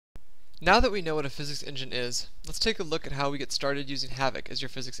Now that we know what a physics engine is, let's take a look at how we get started using Havok as your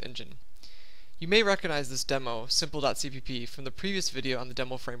physics engine. You may recognize this demo, simple.cpp, from the previous video on the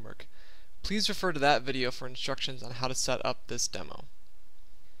demo framework. Please refer to that video for instructions on how to set up this demo.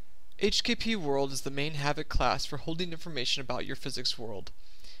 HKP World is the main Havok class for holding information about your physics world.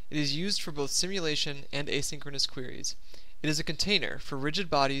 It is used for both simulation and asynchronous queries. It is a container for rigid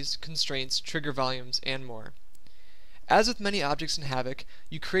bodies, constraints, trigger volumes, and more. As with many objects in Havok,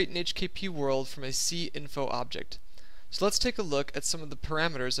 you create an HKP world from a CInfo object. So let's take a look at some of the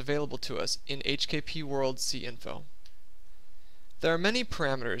parameters available to us in HKP World CInfo. There are many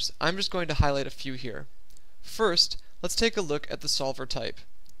parameters. I'm just going to highlight a few here. First, let's take a look at the solver type.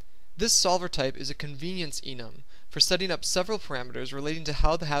 This solver type is a convenience enum for setting up several parameters relating to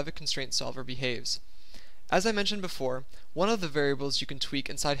how the Havok constraint solver behaves. As I mentioned before, one of the variables you can tweak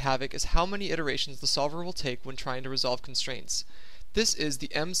inside Havok is how many iterations the solver will take when trying to resolve constraints. This is the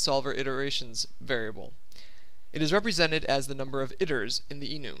mSolver iterations variable. It is represented as the number of iters in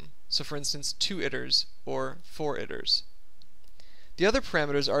the enum, so for instance 2 iters or 4 iters. The other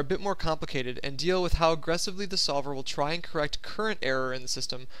parameters are a bit more complicated and deal with how aggressively the solver will try and correct current error in the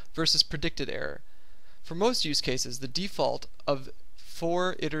system versus predicted error. For most use cases, the default of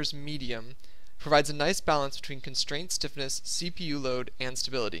 4 iters medium provides a nice balance between constraint stiffness, CPU load, and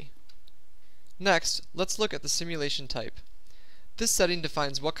stability. Next, let's look at the simulation type. This setting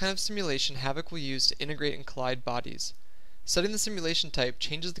defines what kind of simulation Havok will use to integrate and collide bodies. Setting the simulation type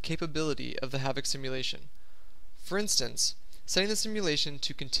changes the capability of the Havok simulation. For instance, setting the simulation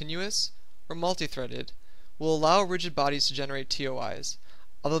to continuous or multi-threaded will allow rigid bodies to generate TOIs,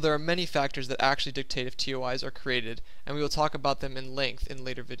 although there are many factors that actually dictate if TOIs are created, and we will talk about them in length in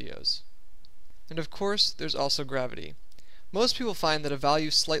later videos. And of course, there's also gravity. Most people find that a value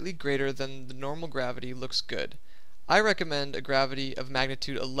slightly greater than the normal gravity looks good. I recommend a gravity of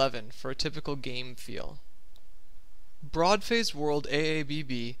magnitude 11 for a typical game feel. Broad phase world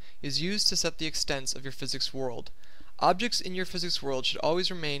AABB is used to set the extents of your physics world. Objects in your physics world should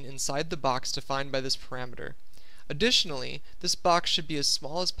always remain inside the box defined by this parameter. Additionally, this box should be as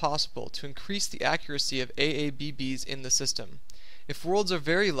small as possible to increase the accuracy of AABBs in the system. If worlds are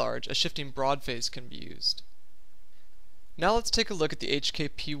very large, a shifting broad phase can be used. Now let's take a look at the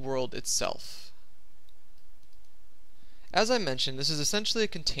HKP world itself. As I mentioned, this is essentially a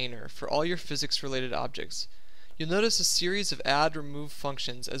container for all your physics-related objects. You'll notice a series of add-remove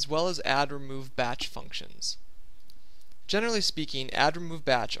functions as well as add-remove batch functions. Generally speaking, add-remove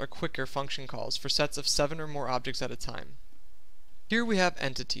batch are quicker function calls for sets of 7 or more objects at a time. Here we have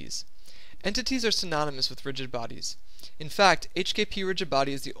entities. Entities are synonymous with rigid bodies. In fact, HKP rigid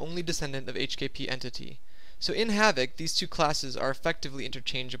body is the only descendant of HKP entity. So in Havok, these two classes are effectively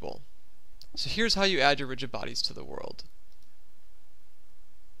interchangeable. So here's how you add your rigid bodies to the world.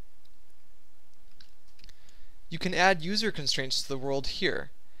 You can add user constraints to the world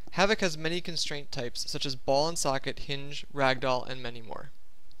here. Havok has many constraint types such as ball and socket, hinge, ragdoll, and many more.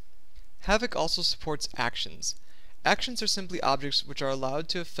 Havok also supports actions. Actions are simply objects which are allowed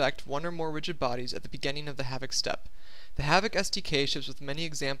to affect one or more rigid bodies at the beginning of the Havok step. The Havok SDK ships with many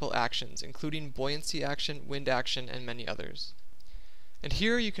example actions, including buoyancy action, wind action, and many others. And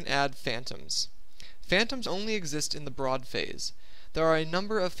here you can add phantoms. Phantoms only exist in the broad phase. There are a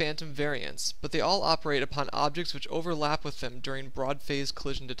number of phantom variants, but they all operate upon objects which overlap with them during broad phase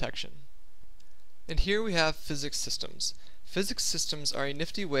collision detection. And here we have physics systems. Physics systems are a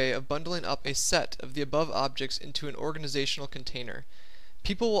nifty way of bundling up a set of the above objects into an organizational container.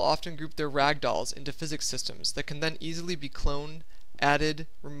 People will often group their ragdolls into physics systems that can then easily be cloned, added,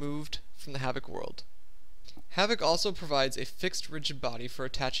 removed from the Havok world. Havok also provides a fixed rigid body for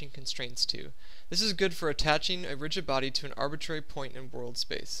attaching constraints to. This is good for attaching a rigid body to an arbitrary point in world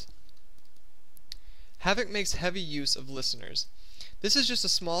space. Havok makes heavy use of listeners. This is just a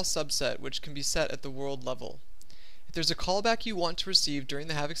small subset which can be set at the world level. If there's a callback you want to receive during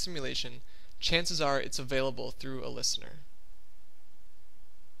the Havok simulation, chances are it's available through a listener.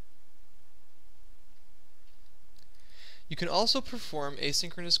 You can also perform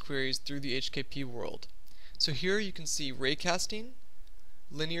asynchronous queries through the HKP world. So here you can see raycasting,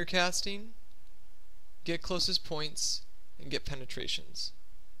 linear casting, get closest points, and get penetrations.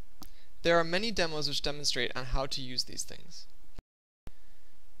 There are many demos which demonstrate on how to use these things.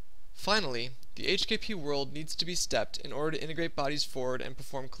 Finally, the HKP world needs to be stepped in order to integrate bodies forward and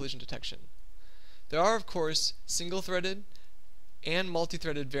perform collision detection. There are, of course, single-threaded and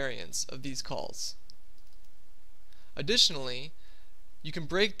multi-threaded variants of these calls. Additionally, you can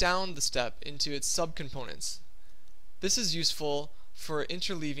break down the step into its subcomponents. This is useful for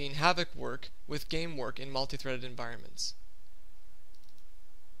interleaving Havok work with game work in multi-threaded environments.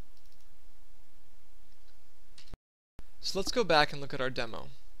 So let's go back and look at our demo.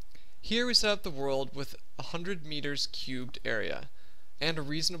 Here we set up the world with 100 meters cubed area and a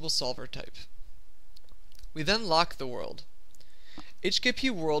reasonable solver type. We then lock the world.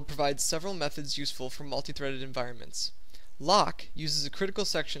 HKP World provides several methods useful for multi-threaded environments. Lock uses a critical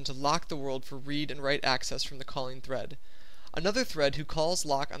section to lock the world for read and write access from the calling thread. Another thread who calls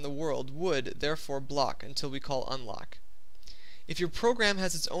lock on the world would, therefore, block until we call unlock. If your program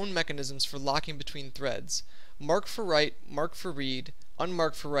has its own mechanisms for locking between threads, mark for write, mark for read,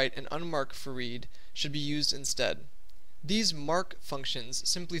 unmark for write, and unmark for read should be used instead. These mark functions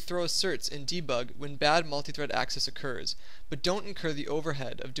simply throw asserts in debug when bad multithread access occurs, but don't incur the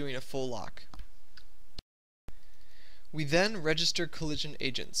overhead of doing a full lock. We then register collision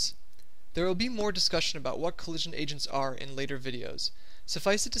agents. There will be more discussion about what collision agents are in later videos.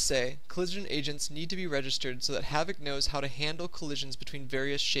 Suffice it to say, collision agents need to be registered so that Havok knows how to handle collisions between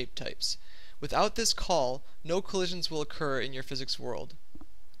various shape types. Without this call, no collisions will occur in your physics world.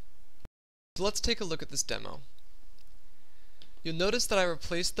 So let's take a look at this demo. You'll notice that I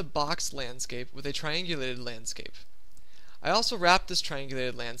replaced the box landscape with a triangulated landscape. I also wrapped this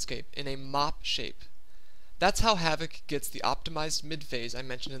triangulated landscape in a mop shape. That's how Havok gets the optimized mid-phase I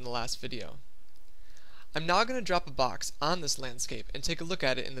mentioned in the last video. I'm now going to drop a box on this landscape and take a look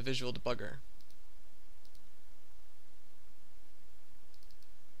at it in the visual debugger.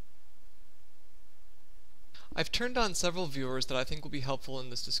 I've turned on several viewers that I think will be helpful in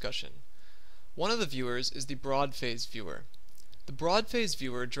this discussion. One of the viewers is the broad phase viewer. The broad phase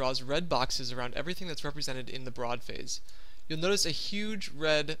viewer draws red boxes around everything that's represented in the broad phase. You'll notice a huge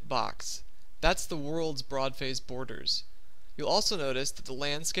red box. That's the world's broad phase borders. You'll also notice that the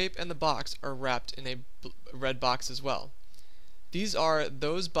landscape and the box are wrapped in a red box as well. These are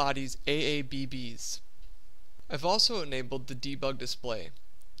those bodies' AABBs. I've also enabled the debug display.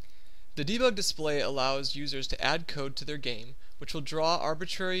 The debug display allows users to add code to their game, which will draw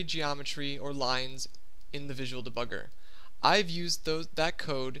arbitrary geometry or lines in the visual debugger. I've used that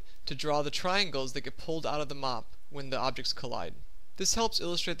code to draw the triangles that get pulled out of the mop when the objects collide. This helps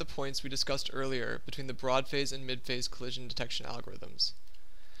illustrate the points we discussed earlier between the broad phase and mid phase collision detection algorithms.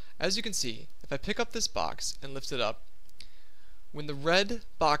 As you can see, if I pick up this box and lift it up, when the red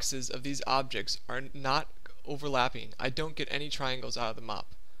boxes of these objects are not overlapping, I don't get any triangles out of the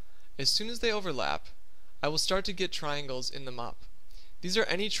mop. As soon as they overlap, I will start to get triangles in the mop. These are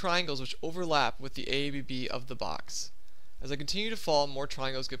any triangles which overlap with the AABB of the box. As I continue to fall, more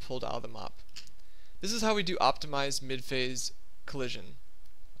triangles get pulled out of the mop. This is how we do optimized mid-phase collision.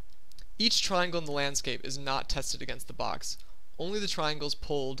 Each triangle in the landscape is not tested against the box. Only the triangles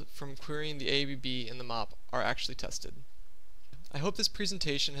pulled from querying the AABB in the mop are actually tested. I hope this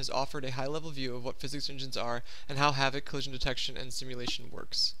presentation has offered a high-level view of what physics engines are and how Havok collision detection and simulation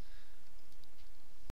works.